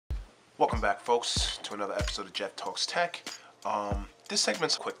Welcome back, folks, to another episode of Jeff Talks Tech. This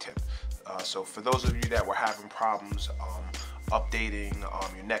segment's a quick tip. So for those of you that were having problems updating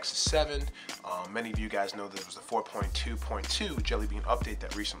your Nexus 7, many of you guys know there was a 4.2.2 jellybean update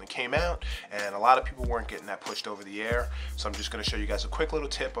that recently came out, and a lot of people weren't getting that pushed over the air. So I'm just going to show you guys a quick little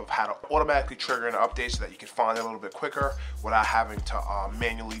tip of how to automatically trigger an update so that you can find it a little bit quicker without having to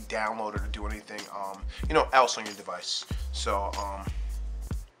manually download it or do anything else on your device. So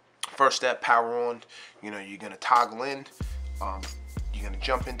first step, power on. You're going to toggle in. You're going to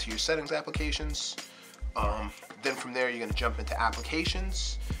jump into your settings applications. Then from there, you're going to jump into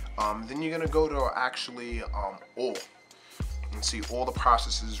applications. Then you're going to go to actually all and see all the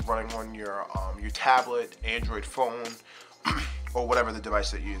processes running on your tablet, Android phone, or whatever the device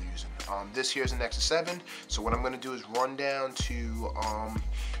that you're using. This here is a Nexus 7. So what I'm going to do is run down to a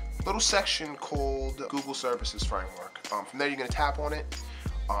little section called Google Services Framework. From there, you're going to tap on it.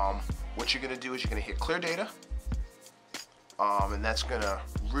 What you're going to do is you're going to hit clear data. And that's going to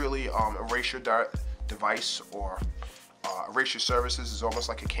really erase your device or erase your services. It's almost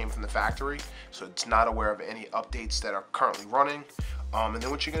like it came from the factory, so it's not aware of any updates that are currently running. And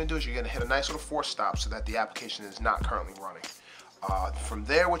then what you're going to do is you're going to hit a nice little force stop so that the application is not currently running. From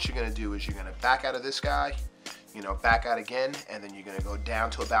there, what you're going to do is you're going to back out of this guy, back out again, and then you're going to go down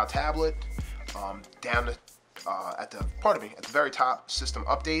to About Tablet, down to at the very top, System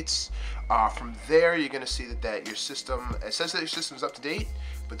Updates. From there, you're going to see that your system, it says that your system's up to date,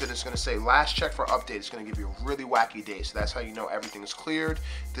 but then it's going to say last check for update. It's going to give you a really wacky date, so that's how you know everything is cleared.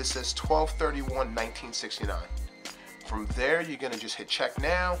 This says 12/31/1969. From there, you're going to just hit check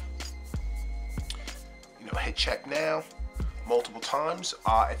now. Hit check now multiple times.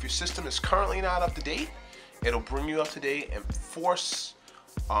 If your system is currently not up to date, it'll bring you up to date and force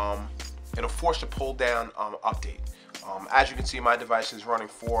to pull down update. As you can see, my device is running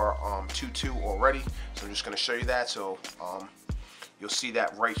 4.2.2 already, so I'm just going to show you that. So you'll see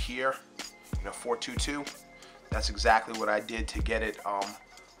that right here, 4.2.2. That's exactly what I did to get it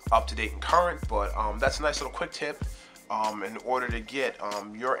up to date and current. But that's a nice little quick tip in order to get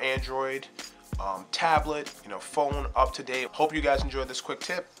your Android tablet, phone up to date. Hope you guys enjoyed this quick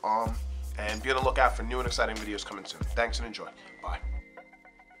tip, and be on the lookout for new and exciting videos coming soon. Thanks and enjoy. Bye.